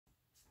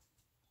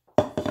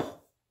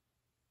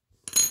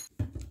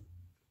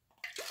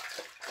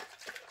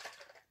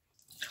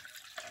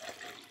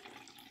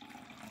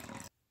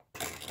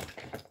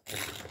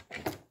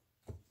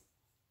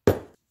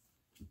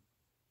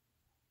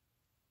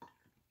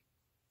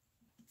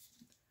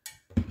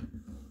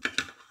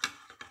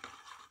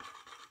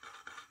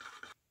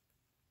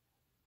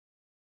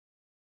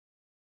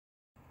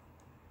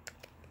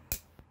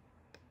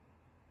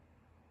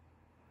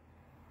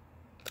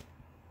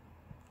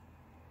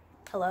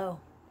Hello.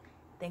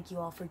 Thank you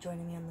all for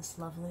joining me on this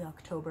lovely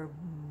October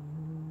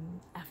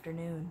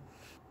afternoon.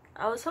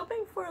 I was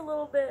hoping for a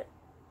little bit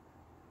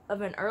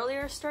of an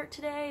earlier start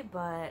today,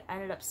 but I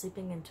ended up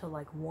sleeping until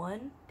like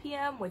 1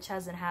 p.m., which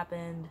hasn't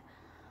happened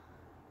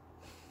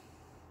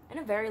in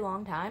a very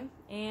long time,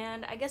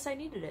 and I guess I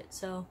needed it.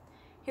 So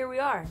here we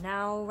are,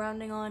 now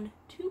rounding on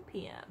 2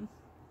 p.m.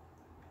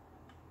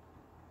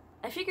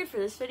 I figured for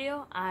this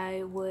video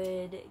I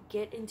would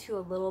get into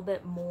a little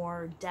bit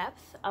more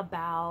depth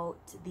about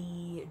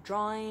the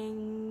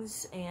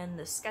drawings and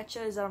the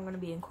sketches that I'm going to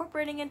be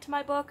incorporating into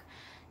my book,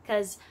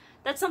 because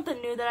that's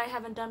something new that I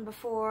haven't done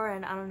before,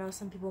 and I don't know,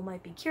 some people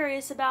might be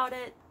curious about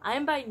it. I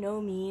am by no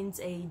means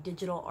a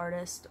digital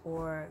artist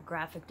or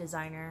graphic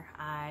designer.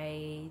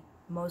 I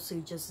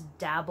mostly just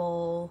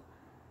dabble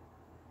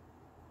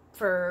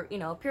for, you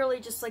know,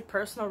 purely just like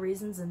personal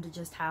reasons and to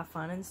just have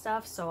fun and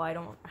stuff, so I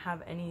don't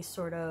have any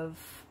sort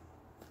of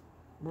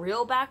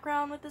real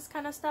background with this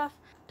kind of stuff.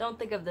 Don't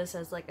think of this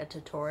as like a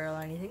tutorial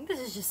or anything.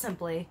 This is just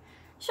simply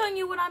showing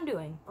you what I'm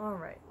doing.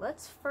 Alright,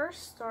 let's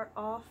first start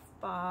off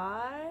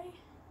by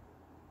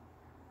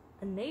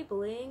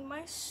enabling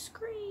my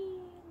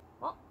screen.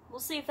 Well,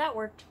 we'll see if that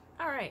worked.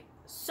 Alright,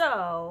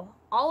 so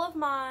all of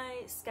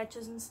my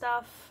sketches and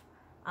stuff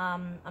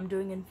I'm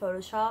doing in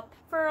Photoshop.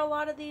 For a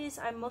lot of these,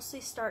 I mostly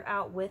start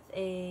out with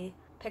a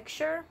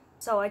picture.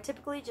 So I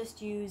typically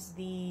just use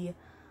the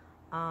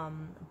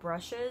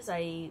brushes.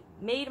 I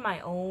made my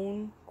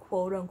own,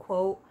 quote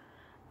unquote,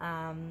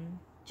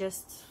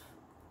 just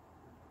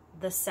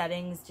the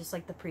settings, just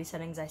like the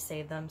pre-settings, I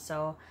save them.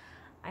 So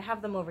I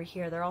have them over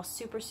here. They're all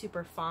super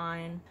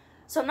fine.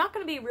 So I'm not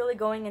going to be really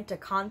going into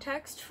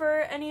context for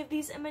any of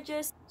these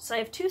images. So I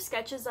have 2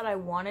 sketches that I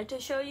wanted to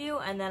show you,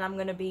 and then I'm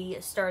going to be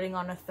starting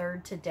on a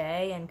third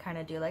today and kind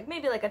of do like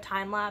maybe like a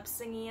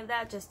time-lapse thingy of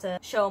that just to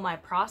show my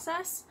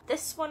process.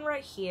 This one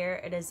right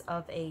here, it is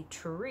of a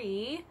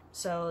tree.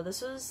 So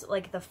this was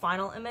like the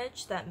final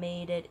image that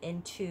made it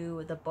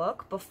into the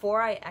book.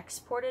 Before I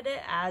exported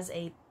it as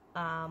a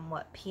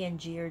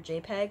PNG or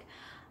JPEG,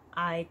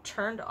 I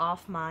turned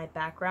off my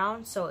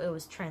background so it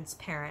was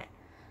transparent.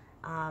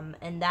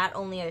 And that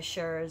only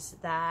assures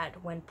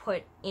that when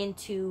put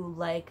into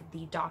like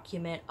the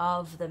document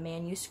of the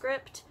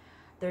manuscript,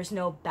 there's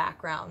no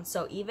background.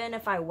 So even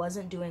if I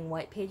wasn't doing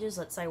white pages,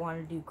 let's say I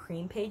wanted to do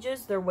cream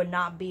pages, there would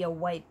not be a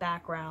white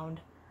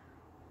background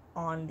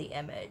on the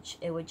image.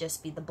 It would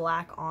just be the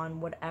black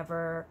on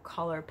whatever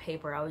color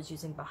paper I was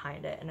using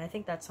behind it. And I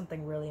think that's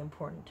something really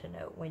important to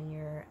note when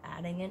you're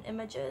adding in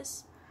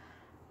images.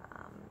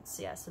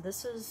 So yeah, so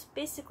this is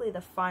basically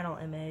the final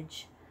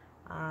image.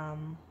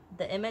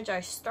 The image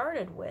I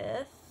started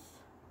with,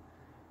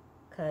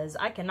 because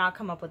I cannot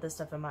come up with this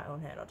stuff in my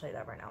own head, I'll tell you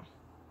that right now.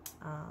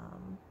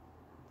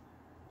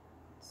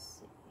 Let's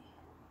see.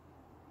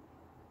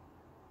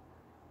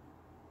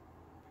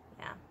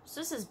 Yeah, so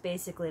this is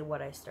basically what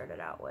I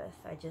started out with.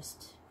 I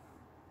just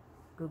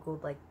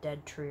Googled like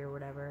dead tree or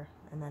whatever,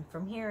 and then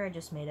from here I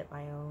just made it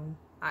my own.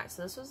 Alright,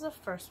 so this was the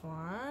first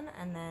one,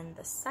 and then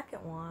the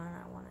second one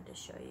I wanted to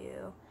show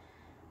you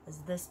is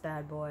this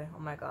bad boy. Oh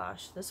my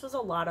gosh, this was a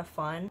lot of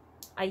fun.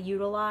 I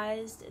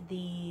utilized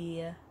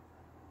the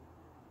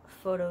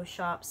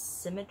Photoshop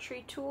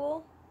symmetry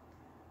tool,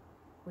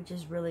 which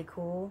is really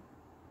cool.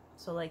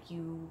 So like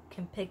you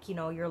can pick, you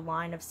know, your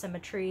line of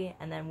symmetry,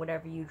 and then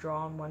whatever you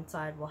draw on one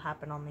side will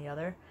happen on the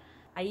other.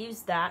 I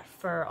used that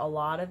for a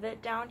lot of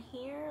it down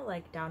here,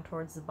 like down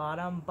towards the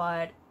bottom,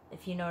 but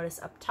if you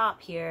notice up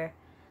top here,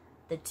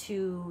 the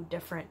 2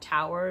 different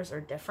towers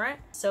are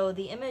different. So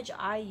the image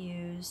I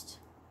used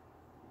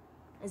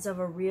is of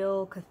a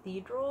real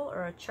cathedral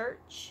or a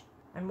church.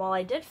 And while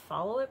I did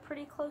follow it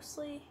pretty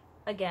closely,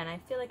 again, I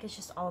feel like it's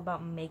just all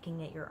about making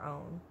it your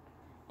own.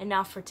 And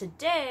now for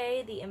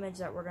today, the image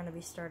that we're going to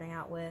be starting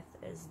out with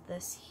is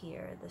this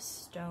here, the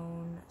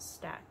stone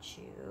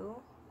statue.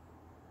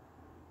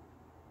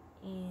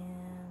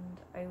 And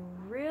I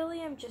really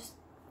am just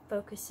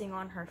focusing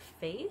on her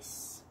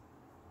face.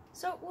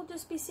 So we'll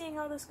just be seeing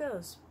how this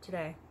goes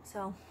today.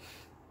 So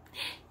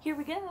here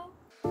we go.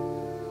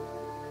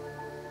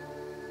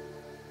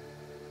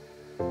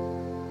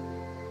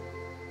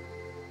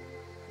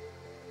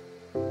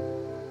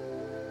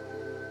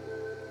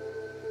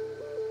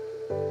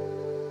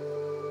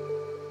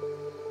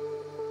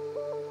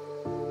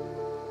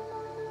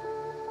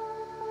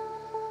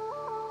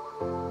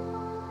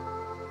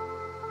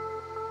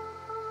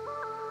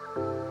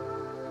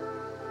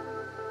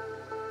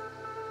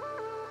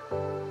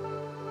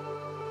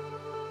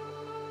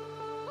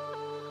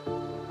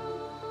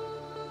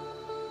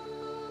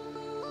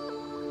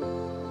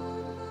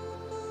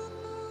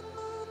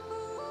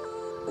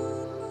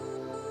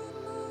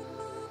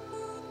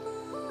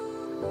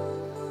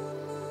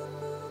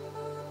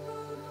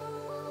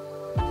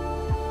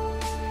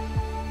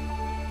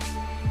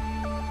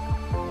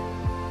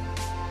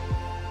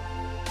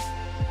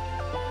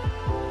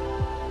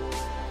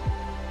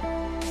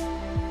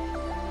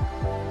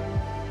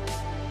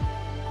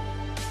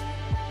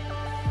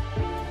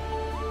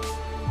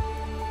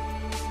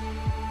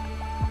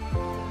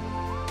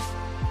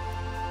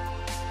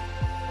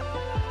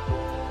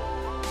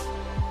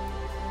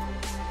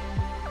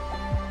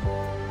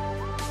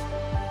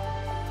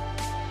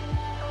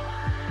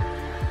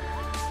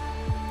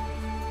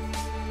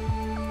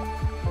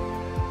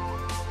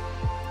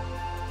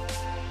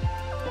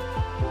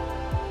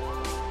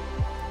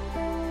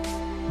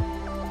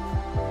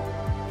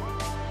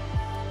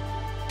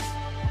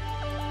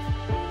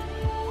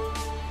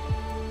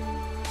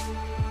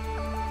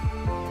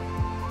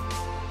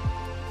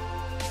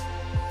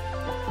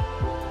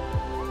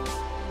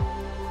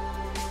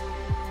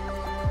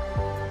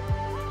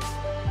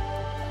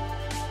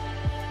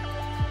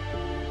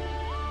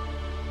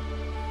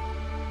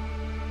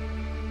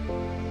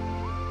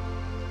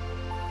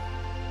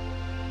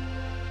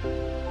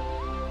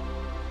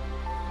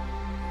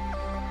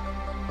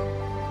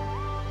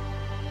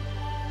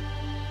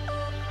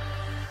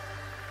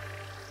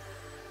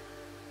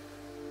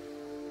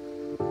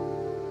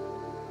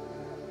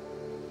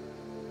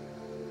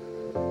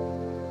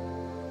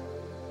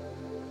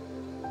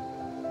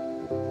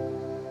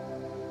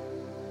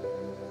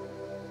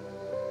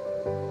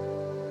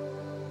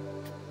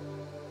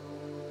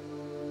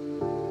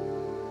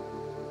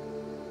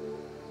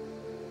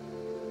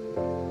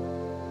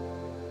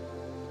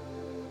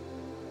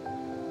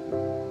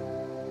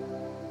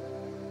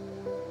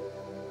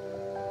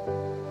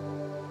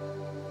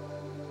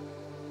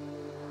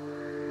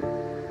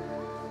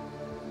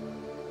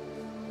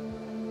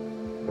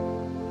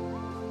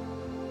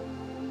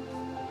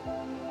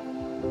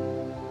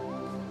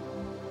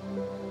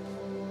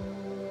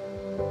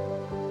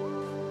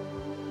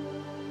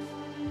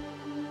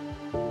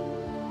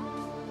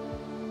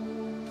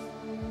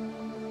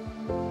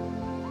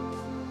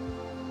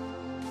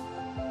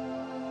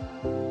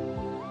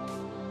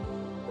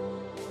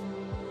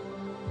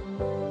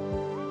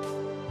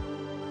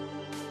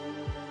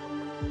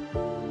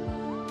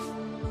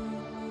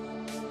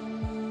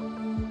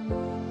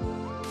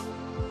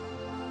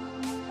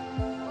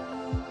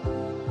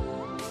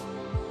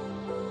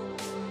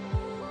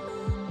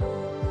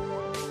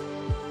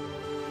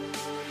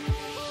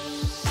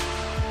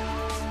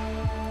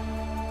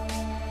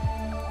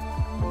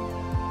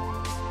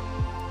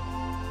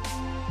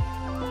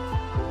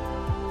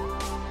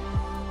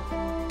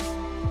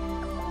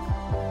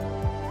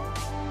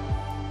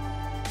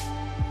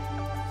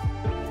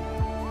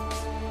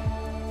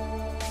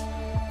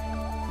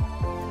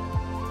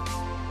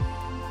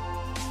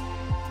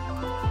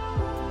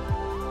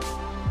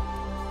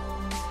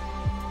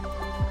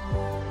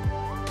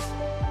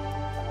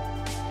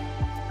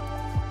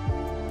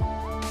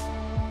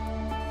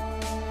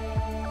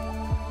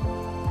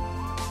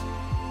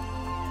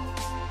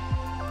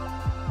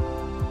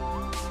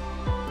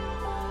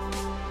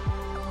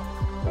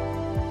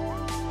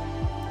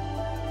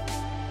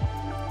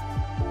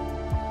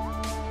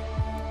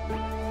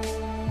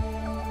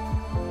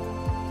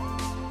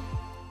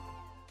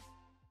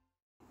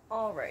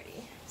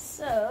 Alrighty,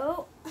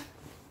 so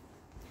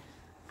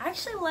I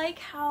actually like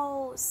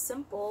how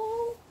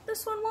simple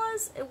this one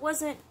was. It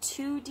wasn't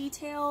too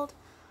detailed,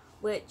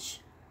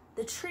 which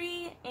the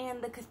tree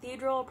and the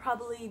cathedral are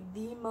probably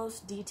the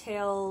most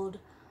detailed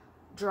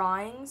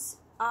drawings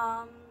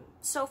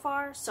so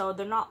far, so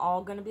they're not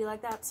all going to be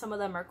like that. Some of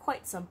them are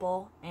quite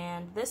simple,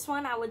 and this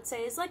one I would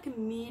say is like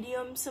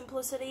medium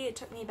simplicity. It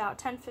took me about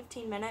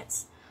 10-15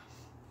 minutes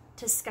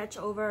to sketch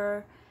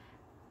over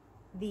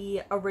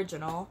the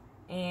original,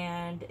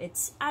 and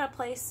it's at a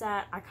place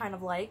that I kind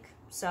of like,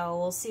 so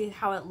we'll see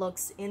how it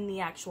looks in the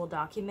actual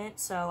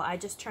document. So I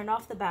just turned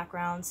off the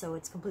background so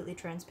it's completely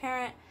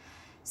transparent,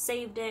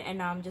 saved it, and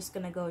now I'm just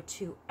gonna go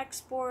to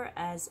export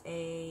as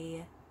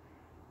a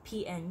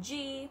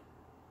PNG.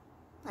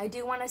 I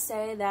do want to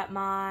say that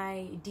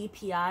my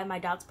DPI, my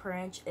dots per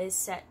inch, is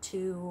set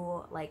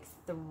to like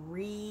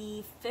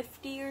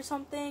 350 or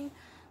something,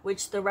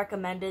 which the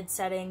recommended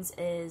settings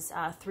is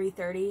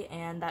 330,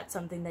 and that's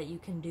something that you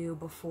can do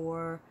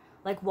before,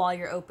 like while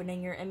you're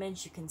opening your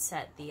image, you can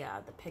set the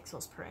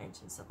pixels per inch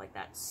and stuff like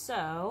that.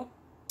 So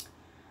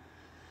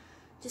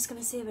just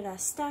gonna save it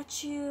as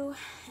statue,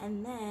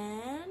 and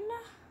then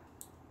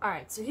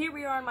alright, so here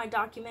we are in my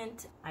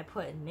document. I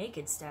put a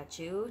naked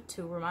statue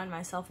to remind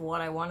myself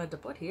what I wanted to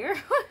put here.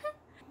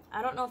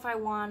 I don't know if I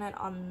want it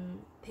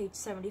on page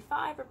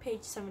 75 or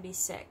page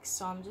 76,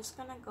 so I'm just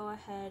gonna go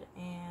ahead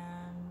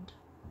and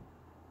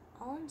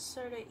I'll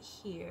insert it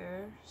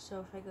here.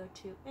 So if I go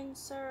to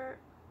insert,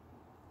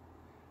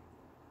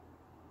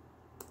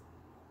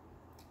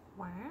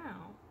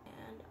 wow,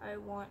 and I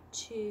want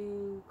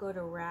to go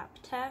to wrap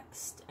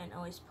text and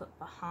always put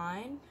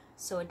behind,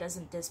 so it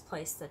doesn't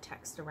displace the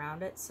text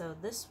around it. So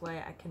this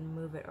way I can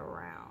move it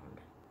around.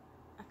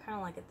 I kind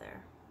of like it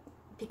there.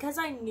 Because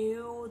I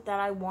knew that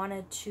I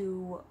wanted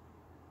to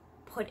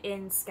put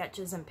in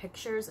sketches and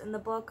pictures in the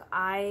book,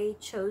 I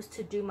chose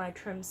to do my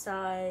trim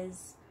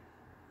size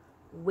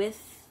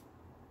with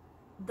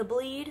the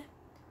bleed.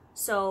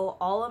 So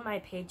all of my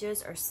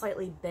pages are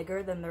slightly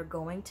bigger than they're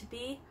going to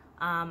be.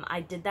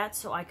 I did that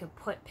so I could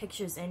put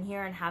pictures in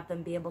here and have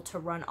them be able to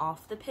run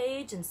off the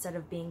page instead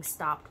of being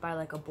stopped by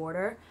like a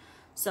border.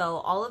 So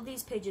all of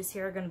these pages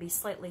here are going to be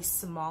slightly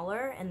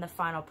smaller in the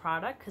final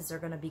product because they're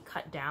going to be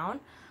cut down.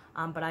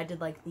 But I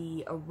did like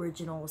the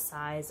original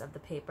size of the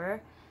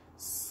paper.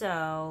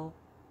 So,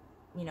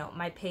 you know,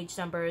 my page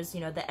numbers,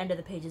 you know, the end of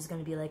the page is going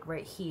to be like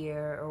right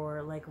here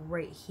or like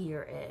right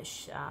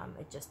here-ish.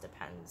 It just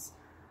depends.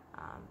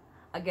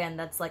 Again,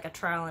 that's like a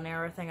trial and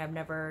error thing. I've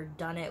never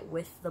done it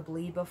with the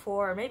bleed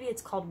before. Or maybe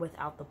it's called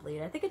without the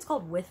bleed. I think it's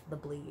called with the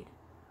bleed.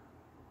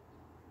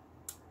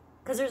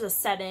 Because there's a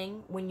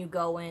setting when you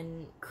go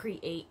and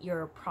create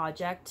your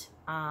project.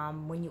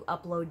 When you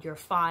upload your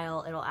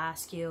file, it'll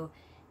ask you,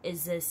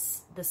 is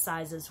this the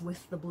sizes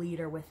with the bleed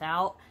or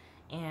without?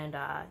 And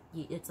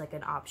it's like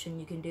an option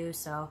you can do.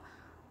 So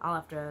I'll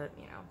have to,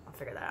 you know, I'll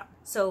figure that out.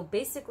 So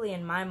basically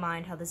in my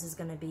mind, how this is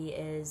going to be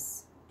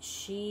is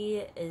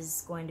she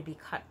is going to be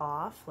cut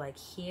off like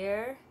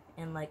here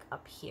and like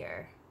up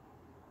here.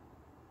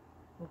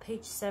 Well,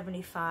 page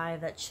 75,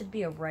 that should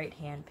be a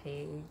right-hand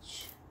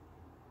page.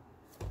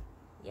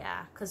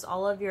 Yeah, because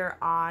all of your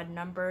odd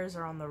numbers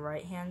are on the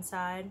right-hand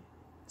side.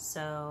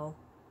 So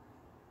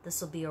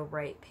this will be a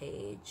right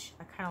page.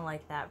 I kind of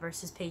like that.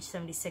 Versus page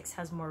 76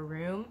 has more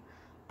room,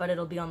 but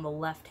it'll be on the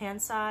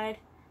left-hand side.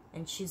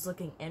 And she's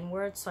looking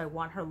inward, so I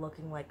want her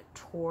looking like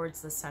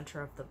towards the center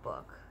of the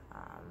book.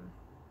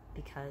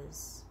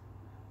 Because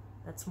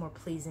that's more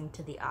pleasing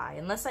to the eye.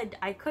 Unless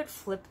I could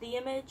flip the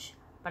image,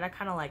 but I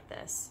kind of like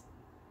this.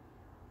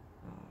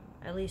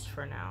 At least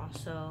for now.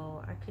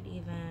 So I could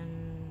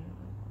even...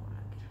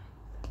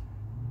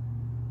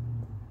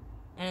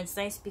 And it's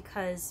nice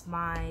because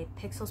my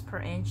pixels per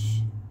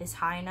inch is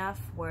high enough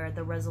where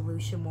the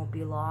resolution won't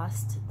be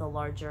lost the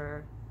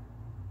larger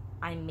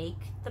I make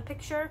the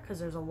picture,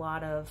 because there's a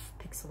lot of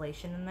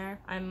pixelation in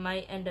there. I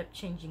might end up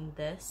changing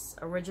this.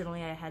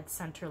 Originally I had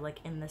center like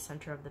in the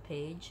center of the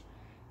page,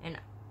 and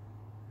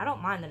I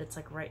don't mind that it's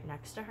like right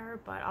next to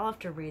her, but I'll have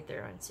to read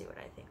through and see what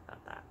I think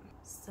about that.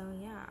 So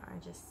yeah, I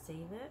just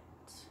save it,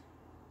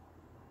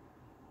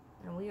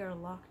 and we are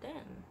locked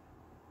in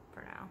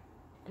for now.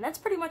 And that's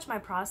pretty much my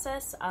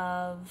process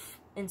of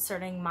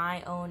inserting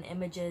my own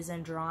images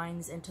and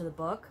drawings into the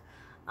book.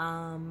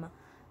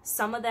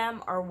 Some of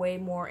them are way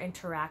more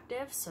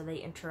interactive, so they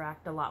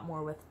interact a lot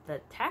more with the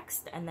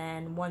text, and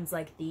then ones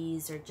like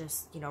these are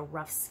just, you know,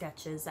 rough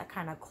sketches that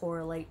kind of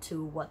correlate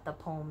to what the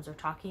poems are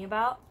talking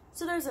about.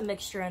 So there's a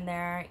mixture in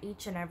there.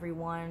 Each and every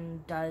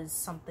one does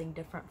something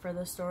different for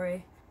the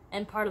story,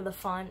 and part of the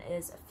fun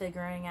is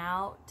figuring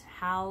out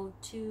how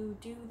to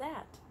do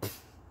that.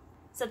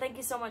 So thank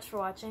you so much for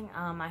watching.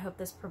 I hope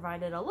this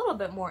provided a little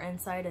bit more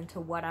insight into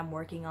what I'm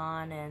working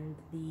on and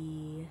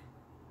the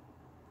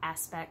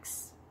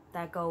aspects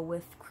that go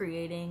with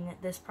creating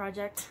this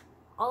project.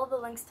 All of the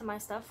links to my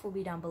stuff will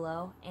be down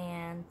below,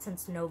 and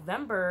since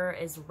November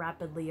is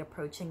rapidly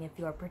approaching, if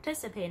you are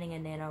participating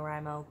in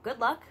NaNoWriMo, good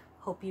luck.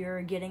 Hope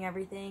you're getting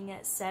everything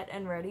set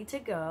and ready to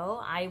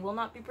go. I will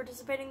not be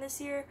participating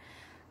this year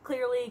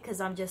clearly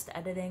because I'm just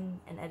editing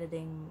and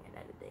editing and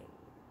editing.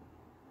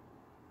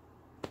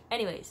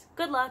 Anyways,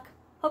 good luck.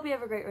 Hope you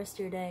have a great rest of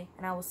your day,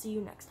 and I will see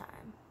you next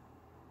time.